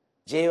সাথে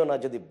যেও না,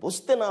 যদি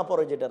বুঝতে না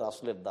পারো যেটা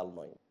রাসূলের দল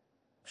নয়।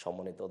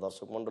 সম্মানিত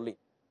দর্শক মণ্ডলী,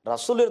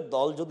 রাসূলের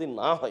দল যদি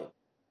না হয়,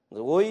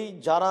 ওই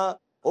যারা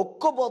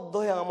ঐক্যবদ্ধ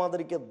হয়ে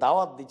আমাদেরকে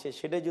দাওয়াত দিচ্ছে,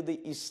 সেটা যদি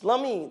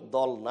ইসলামী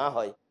দল না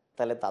হয়,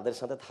 তাহলে তাদের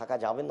সাথে থাকা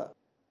যাবে না।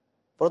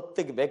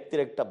 প্রত্যেক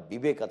ব্যক্তির একটা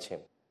বিবেক আছে,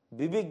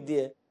 বিবেক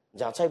দিয়ে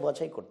যাচাই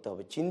বাছাই করতে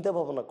হবে, চিন্তা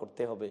ভাবনা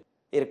করতে হবে,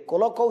 এর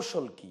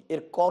কলাকৌশল কি,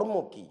 এর কর্ম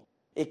কি,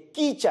 এ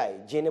কি চায়,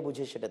 জেনে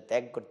বুঝে সেটা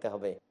ত্যাগ করতে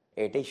হবে,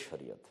 এটাই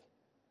শরীয়ত।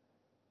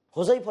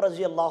 হুযায়ফা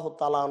রাদিয়াল্লাহু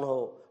তাআলা আনহু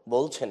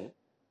বলছেন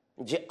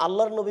যে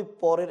আল্লাহর নবী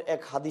পরের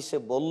এক হাদিসে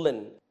বললেন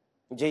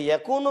যে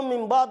ইয়াকুনু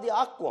মিন বাদি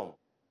আকওয়াম,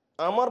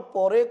 আমার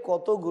পরে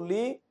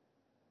কতগুলি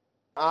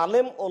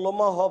আলেম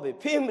ওলামা হবে,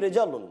 ফিহিম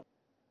রিজালুন,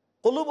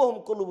 কলুবহম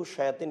কলুবু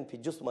শায়াতিন ফি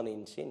জুসমানি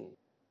ইনসিন,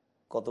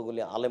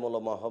 কতগুলি আলেম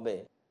ওলামা হবে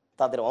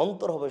তাদের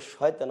অন্তর হবে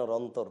শয়তানের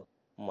অন্তর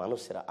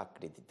মানুষের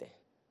আকৃতিতে।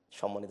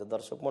 সম্মানিত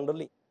দর্শক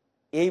মণ্ডলী,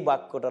 এই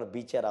বাক্যটার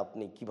বিচার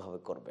আপনি কিভাবে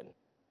করবেন?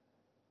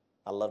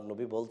 আল্লাহর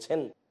নবী বলছেন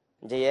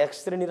যে এক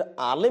শ্রেণীর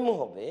আলেম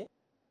হবে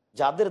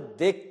যাদের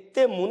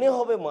দেখতে মনে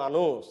হবে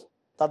মানুষ,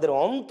 তাদের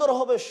অন্তর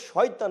হবে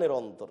শয়তানের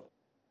অন্তর।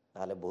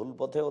 তাহলে ভুল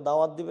পথেও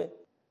দাওয়াত দিবে,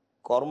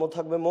 কর্ম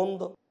থাকবে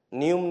মন্দ,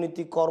 নিয়ম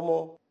নীতি কর্ম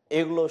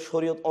এগুলো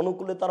শরীয়ত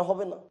অনুকূলে তার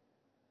হবে না।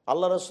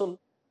 আল্লাহ রাসূল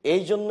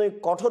এই জন্যই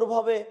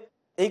কঠোরভাবে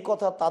এই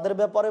কথা তাদের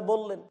ব্যাপারে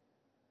বললেন।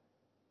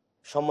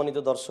 সম্মানিত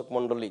দর্শক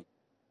মণ্ডলী,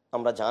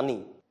 আমরা জানি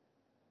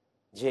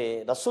যে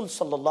রাসূল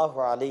সাল্লাল্লাহু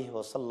আলাইহি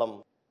ওয়াসাল্লাম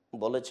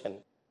বলেছেন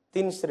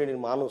 3 শ্রেণীর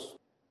মানুষ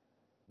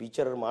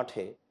বিচারের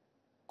মাঠে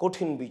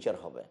কঠিন বিচার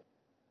হবে।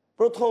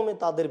 প্রথমে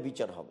তাদের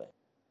বিচার হবে,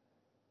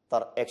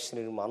 তার এক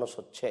শ্রেণীর মানুষ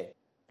হচ্ছে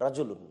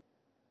রাজুলুন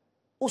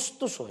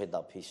উস্তু শহীদা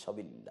ফি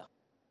সাবিলিল্লাহ,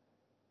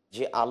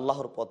 যে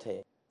আল্লাহর পথে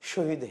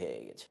শহীদ হয়ে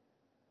গেছে।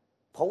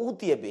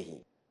 ফাউতিয়া বেহি,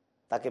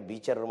 তাকে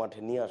বিচারের মাঠে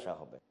নিয়ে আসা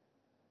হবে।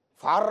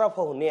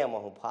 ফারাফাহু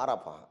নিয়ামাহু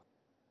ফারাফাহা,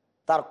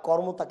 তার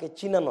কর্ম তাকে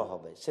চিনানো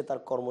হবে, সে তার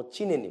কর্ম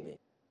চিনে নেবে।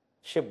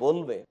 সে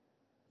বলবে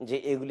যে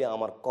এগুলি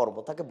আমার কর্ম।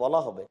 তাকে বলা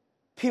হবে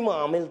ফিমা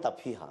আমেল তা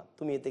ফিহা,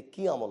 তুমি এতে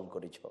কি আমল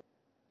করেছ?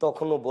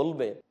 তখনও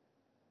বলবে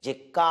যে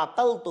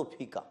কাতাল তো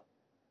ফিকা,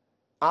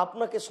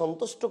 আপনাকে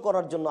সন্তুষ্ট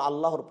করার জন্য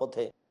আল্লাহর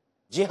পথে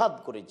জিহাদ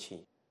করেছি,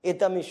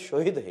 এতে আমি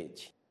শহীদ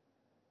হয়েছি।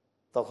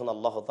 তখন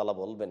আল্লাহ তাআলা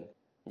বলবেন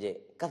যে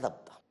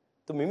কাযাবতা,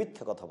 তুমি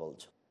মিথ্যা কথা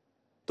বলছো,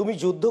 তুমি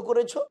যুদ্ধ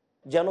করেছো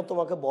যেন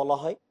তোমাকে বলা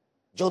হয়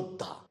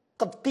যোদ্ধা,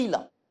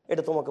 কাতিলা,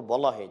 এটা তোমাকে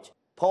বলা হয়েছে।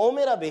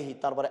 ফাওমেরা বেহি,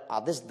 তারপরে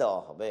আদেশ দেওয়া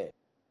হবে।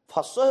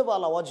 ফাসসাহেব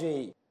আলা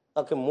ওয়াজহি,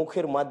 তাকে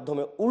মুখের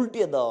মাধ্যমে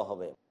উল্টিয়ে দেওয়া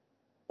হবে।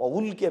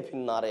 উলকে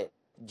ফিন্নারে,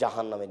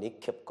 জাহান্নামে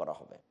নিক্ষেপ করা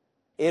হবে।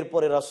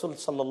 এরপরে রাসূল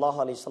সাল্লাল্লাহু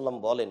আলাইহি সাল্লাম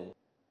বলেন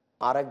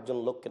আর একজন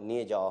লোককে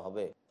নিয়ে যাওয়া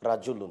হবে,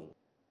 রাজুলুন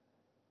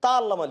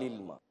তাআল্লামাল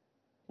ইলমা,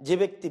 যে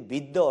ব্যক্তি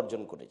বিদ্যা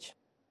অর্জন করেছে,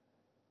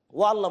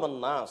 ওয়াল্লামান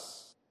নাস,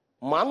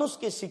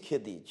 মানুষকে শিখিয়ে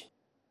দিয়েছে,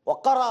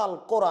 ওয়াকারাল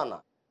কোরআনা,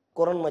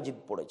 কোরআন মাজিদ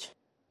পড়েছে,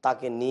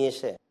 তাকে নিয়ে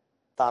এসে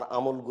তার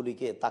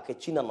আমলগুলিকে তাকে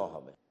চিনানো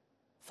হবে।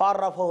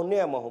 ফারাফাহু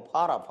নিয়ামাহু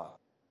ফারাফা,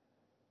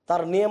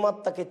 তার নিয়ামত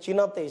তাকে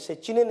চিনাতে সে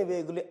চিনে নেবে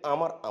এগুলি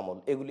আমার আমল,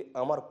 এগুলি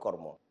আমার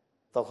কর্ম।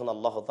 তখন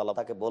আল্লাহ তাআলা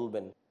তাকে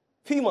বলবেন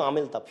ফিমা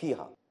আমেল তা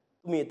ফিহা,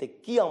 তুমি এতে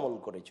কি আমল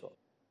করেছো?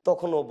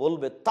 তখন ও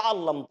বলবে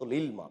তাআল্লামতুল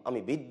ইলমা, আমি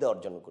বিদ্যা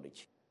অর্জন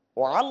করেছি।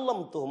 ও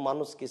আল্লামতুহু,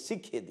 মানুষকে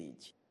শিখিয়ে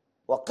দিয়েছি।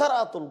 ও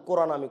কারাতুল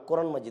কোরআন, আমি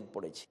কোরআন মাজিদ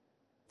পড়েছি।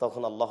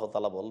 তখন আল্লাহ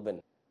তাআলা বলবেন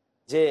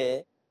যে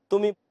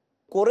তুমি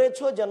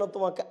করেছো যেন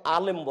তোমাকে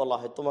আলেম বলা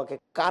হয়, তোমাকে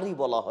কারি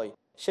বলা হয়,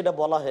 সেটা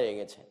বলা হয়ে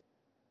গেছে।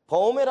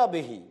 ফাওমেরা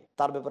বেহি,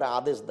 তার ব্যাপারে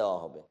আদেশ দেওয়া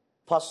হবে।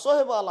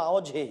 ফাসসাহেব আলা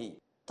ওয়াজহি,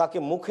 তাকে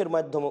মুখের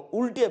মাধ্যমে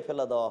উল্টিয়ে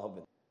ফেলে দেওয়া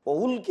হবে। ও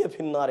উলকে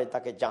ফিন্নারে,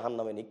 তাকে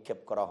জাহান্নামে নিক্ষেপ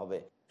করা হবে।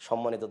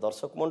 সম্মানিত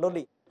দর্শক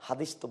মণ্ডলী,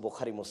 হাদিস তো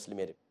বুখারী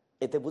মুসলিমের।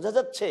 এতে বোঝা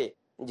যাচ্ছে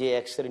যে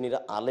এক শ্রেণীর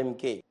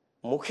আলেমকে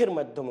মুখের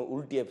মাধ্যমে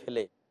উল্টিয়ে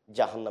ফেলে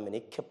জাহান্নামে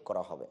নিক্ষেপ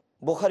করা হবে।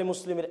 বুখারী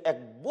মুসলিমের এক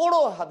বড়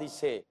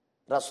হাদিসে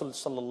রাসূল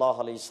সাল্লাল্লাহু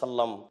আলাইহি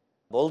সাল্লাম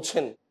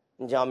বলছেন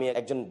যে আমি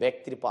একজন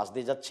ব্যক্তির পাশ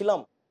দিয়ে যাচ্ছিলাম,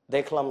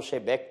 দেখলাম সে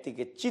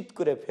ব্যক্তিকে চিৎ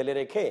করে ফেলে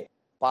রেখে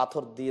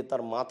পাথর দিয়ে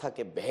তার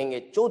মাথাকে ভেঙে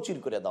চৌচির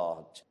করে দেওয়া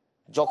হচ্ছে।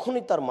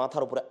 যখনই তার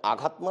মাথার উপরে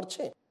আঘাত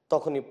মারছে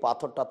তখনই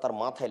পাথরটা তার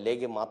মাথায়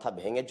লেগে মাথা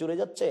ভেঙে চলে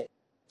যাচ্ছে,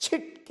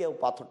 ছিটকেও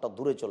পাথরটা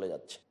দূরে চলে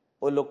যাচ্ছে।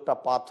 ওই লোকটা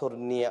পাথর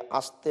নিয়ে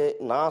আসতে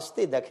না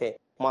আসতেই দেখে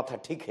মাথা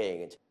ঠিক হয়ে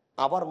গেছে,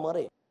 আবার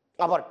মারে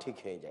আবার ঠিক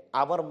হয়ে যায়,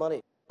 আবার মারে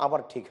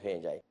আবার ঠিক হয়ে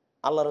যায়।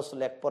 আল্লাহ রাসূল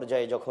এক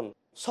পর্যায়ে যখন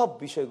সব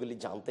বিষয়গুলি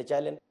জানতে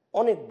চাইলেন,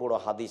 অনেক বড়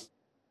হাদিস,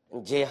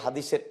 যে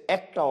হাদিসের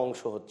একটা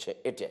অংশ হচ্ছে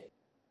এটা,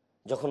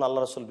 যখন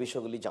আল্লাহ রাসূল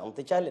বিষয়গুলি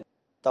জানতে চাইলেন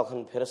তখন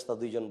ফেরেশতা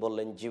দুইজন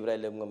বললেন,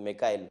 জিবরাইল এবং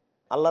মিকাইল,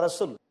 আল্লাহ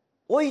রাসূল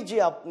ওই যে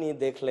আপনি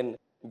দেখলেন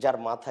যার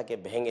মাথাকে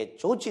ভেঙে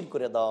চৌচির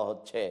করে দেওয়া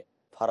হচ্ছে,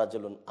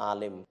 ফারাজুলুন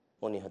আলেম,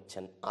 উনি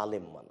হচ্ছেন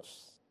আলেম মানুষ,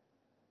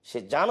 সে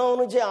জানা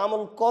অনুযায়ী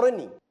আমল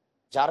করেনি,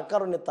 যার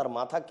কারণে তার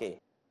মাথাকে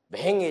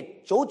ভেঙে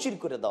চৌচির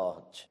করে দেওয়া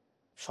হচ্ছে।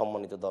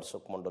 সম্মানিত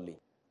দর্শক মণ্ডলী,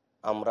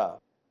 আমরা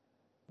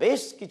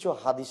বেশ কিছু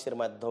হাদিসের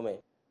মাধ্যমে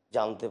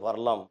জানতে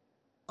পারলাম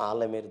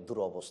আলেমের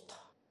দুরবস্থা।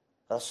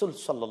 রাসূল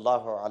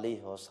সাল্লাল্লাহু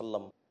আলাইহি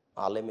ওয়াসাল্লাম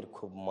আলেমের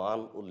খুব মান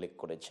উল্লেখ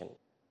করেছেন।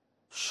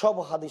 সব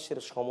হাদিসের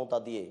সমতা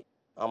দিয়ে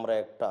আমরা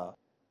একটা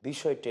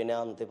বিষয় টেনে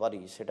আনতে পারি,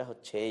 সেটা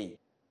হচ্ছে এই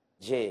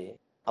যে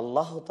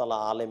আল্লাহ তাআলা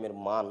আলেমের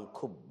মান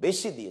খুব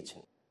বেশি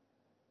দিয়েছেন।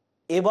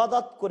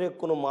 ইবাদত করে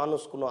কোনো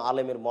মানুষ কোনো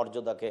আলেমের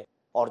মর্যাদাকে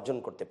অর্জন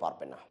করতে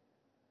পারবে না।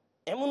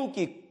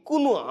 এমনকি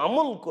কোনো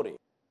আমল করে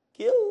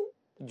কেউ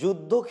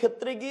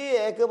যুদ্ধক্ষেত্রে গিয়ে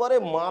একেবারে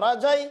মারা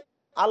যায়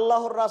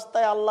আল্লাহর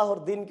রাস্তায় আল্লাহর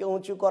দিনকে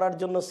উঁচু করার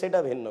জন্য, সেটা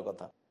ভিন্ন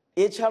কথা।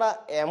 এছাড়া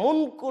এমন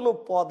কোনো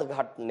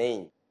পথঘাট নেই,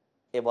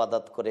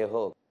 ইবাদত করে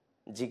হোক,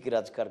 জিকির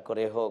আজকার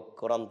করে হোক,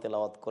 কোরআন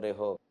তেলাওয়াত করে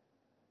হোক,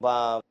 বা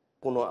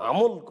কোনো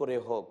আমল করে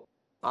হোক,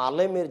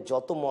 আলেমের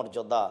যত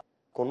মর্যাদা,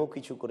 কোনো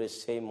কিছু করে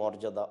সেই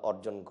মর্যাদা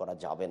অর্জন করা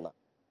যাবে না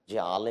যে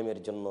আলেমের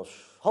জন্য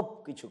সব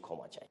কিছু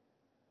ক্ষমা চায়।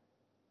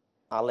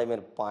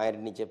 আলেমের পায়ের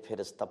নিচে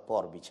ফেরেশতা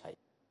পর বিছায়,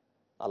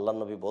 আল্লাহ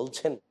নবী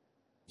বলছেন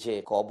যে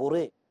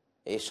কবরে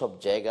এসব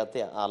জায়গাতে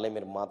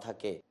আলেমের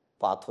মাথাকে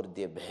পাথর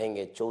দিয়ে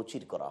ভেঙে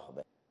চৌচির করা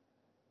হবে।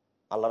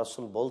 আল্লাহ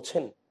রাসূল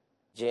বলছেন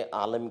যে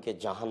আলেমকে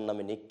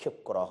জাহান্নামে নিক্ষেপ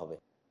করা হবে,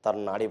 তার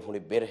নাড়ি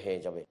ভুঁড়ি বের হয়ে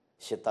যাবে,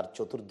 সে তার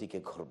চতুর্দিকে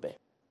ঘুরবে।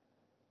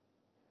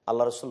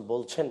 আল্লাহ রাসূল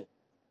বলছেন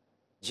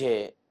যে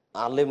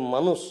আলেম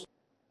মানুষ,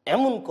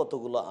 এমন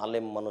কতগুলো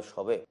আলেম মানুষ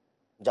হবে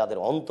যাদের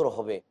অন্তর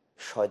হবে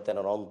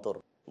শয়তানের অন্তর,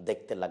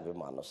 দেখতে লাগবে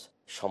মানুষ।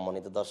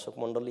 সম্মানিত দর্শক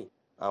মণ্ডলী,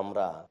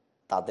 আমরা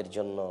তাদের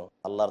জন্য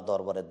আল্লাহর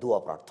দরবারে দোয়া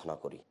প্রার্থনা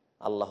করি,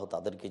 আল্লাহ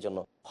তাদেরকে যেন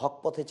হক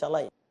পথে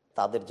চালায়,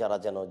 তাদের যারা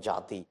যেন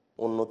জাতি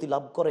উন্নতি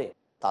লাভ করে,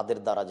 তাদের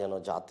দ্বারা যেন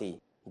জাতি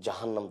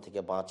জাহান্নাম থেকে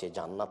বাঁচে,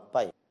 জান্নাত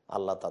পায়।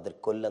 আল্লাহ তাদের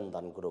কল্যাণ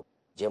দান করুক।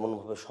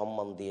 যেমনভাবে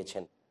সম্মান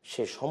দিয়েছেন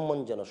সে সম্মান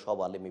যেন সব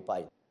আলেমই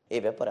পায়।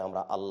 এই ব্যাপারে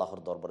আমরা আল্লাহর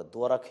দরবারে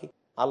দোয়া রাখি।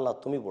 আল্লাহ,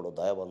 তুমি বড়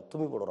দয়াবান,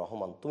 তুমি বড়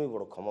রহমান, তুমি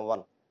বড় ক্ষমাবান,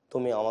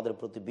 তুমি আমাদের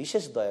প্রতি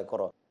বিশেষ দয়া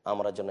করো।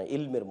 আমরা যেন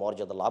ইলমের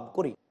মর্যাদা লাভ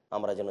করি,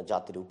 আমরা যেন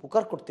জাতির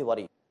উপকার করতে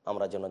পারি,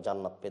 আমরা যেন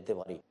জান্নাত পেতে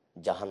পারি,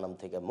 জাহান্নাম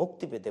থেকে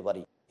মুক্তি পেতে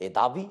পারি। এই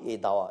দাবি, এই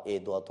দাওয়া, এই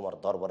দোয়া তোমার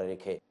দরবারে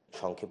রেখে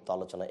সংক্ষিপ্ত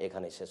আলোচনা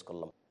এখানে শেষ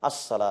করলাম।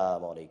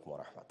 আসসালামু আলাইকুম ওয়া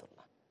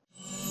রাহমাতুল্লাহ।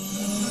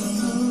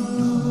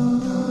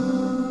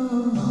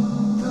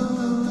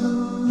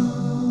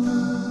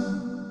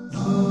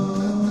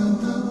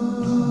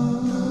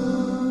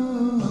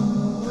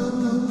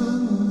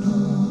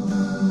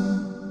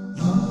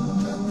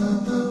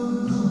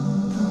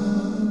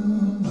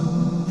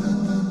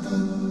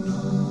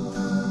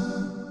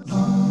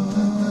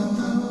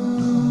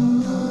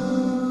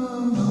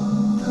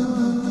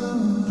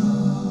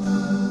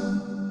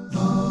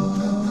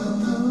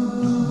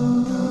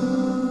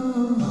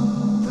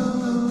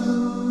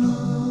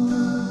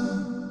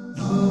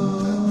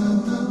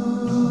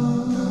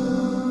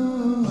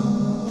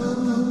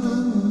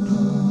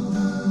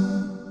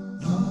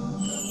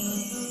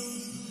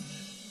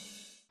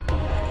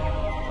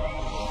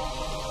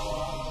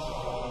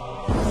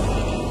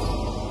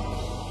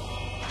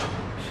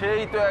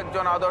 সেই তো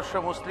একজন আদর্শ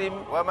মুসলিম।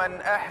 ওয়ামান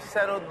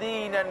আহসানু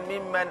দীনান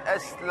মিম্মান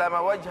আসলামা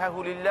ওয়াজহাহু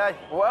লিল্লাহি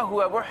ওয়া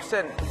হুয়া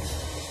মুহসিন,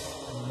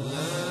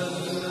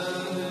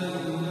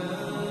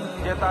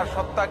 যে তার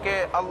সত্তাকে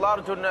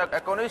আল্লাহর জন্য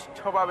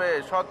একনিষ্ঠভাবে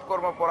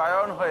সৎকর্ম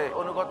পরায়ণ হয়ে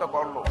অনুগত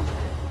করল।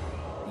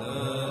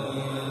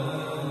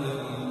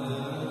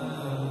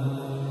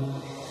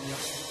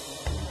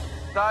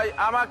 তাই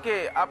আমাকে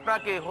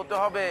আপনাকে হতে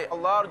হবে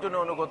আল্লাহর জন্য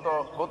অনুগত,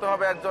 হতে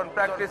হবে একজন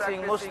প্র্যাকটিসিং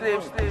মুসলিম।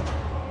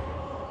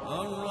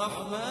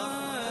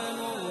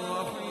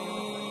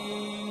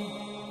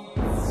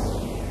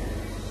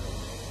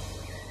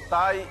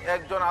 তাই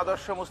একজন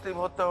আদর্শ মুসলিম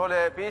হতে হলে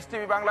পিস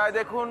টিভি বাংলায়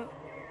দেখুন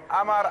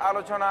আমার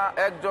আলোচনা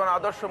একজন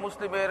আদর্শ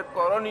মুসলিমের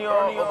করণীয়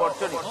ও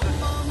বর্জনীয়।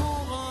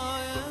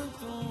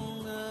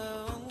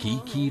 কি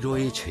কি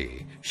রয়েছে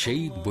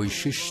সেই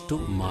বৈশিষ্ট্য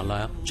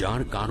মালা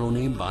যার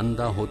কারণে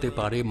বান্দা হতে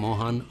পারে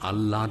মহান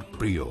আল্লাহর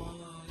প্রিয়?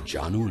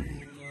 জানুন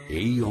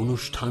এই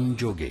অনুষ্ঠান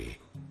যোগে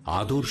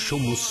আদর্শ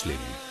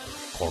মুসলিম,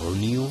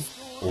 করণীয়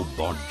ও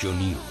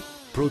বর্জনীয়।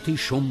 প্রতি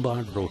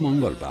সোমবার ও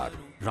মঙ্গলবার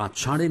রাত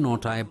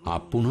 9:30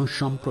 পুনঃ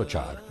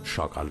সম্প্রচার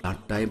সকাল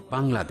 8টায়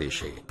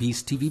বাংলাদেশে পিস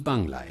টিভি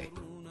বাংলায়।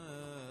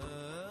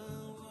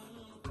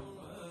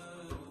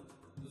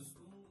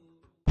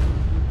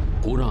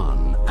 কোরআন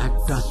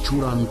একটা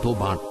চূড়ান্ত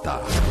বার্তা।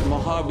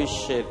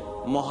 মহাবিশ্বের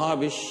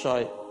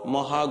মহাবিশ্বয়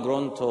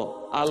মহাগ্রন্থ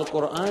আল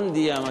কোরআন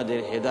দিয়ে আমাদের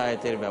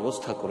হেদায়েতের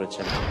ব্যবস্থা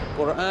করেছেন।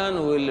 কোরআন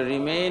will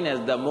remain as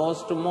the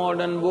most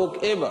modern book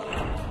ever.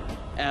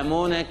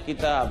 এমন এক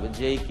কিতাব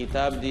যেই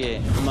কিতাব দিয়ে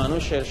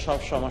মানুষের সব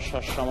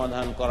সমস্যার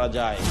সমাধান করা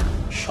যায়।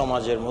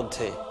 সমাজের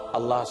মধ্যে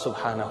আল্লাহ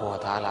সুবহানাহু ওয়া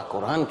তাআলা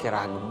কোরআনকে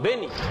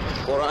রাখবেনই।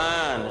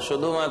 কোরআন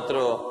শুধুমাত্র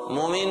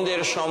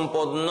মুমিনদের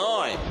সম্পদ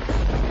নয়,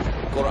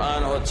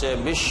 কোরআন হচ্ছে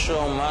বিশ্ব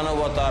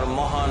মানবতার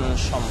মহান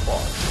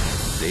সম্পদ।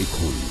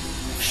 দেখুন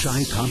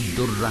শাইখ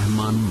আব্দুর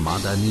রহমান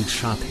মাদানীর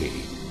সাথে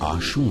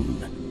আসুন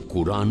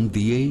কোরআন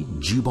দিয়ে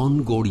জীবন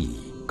গড়ি।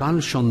 কাল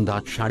সন্ধ্যা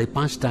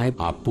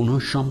 5:30 পুনঃ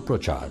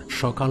সম্প্রচার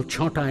সকাল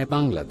 6টায়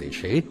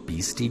বাংলাদেশে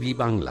পিস টিভি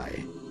বাংলায়।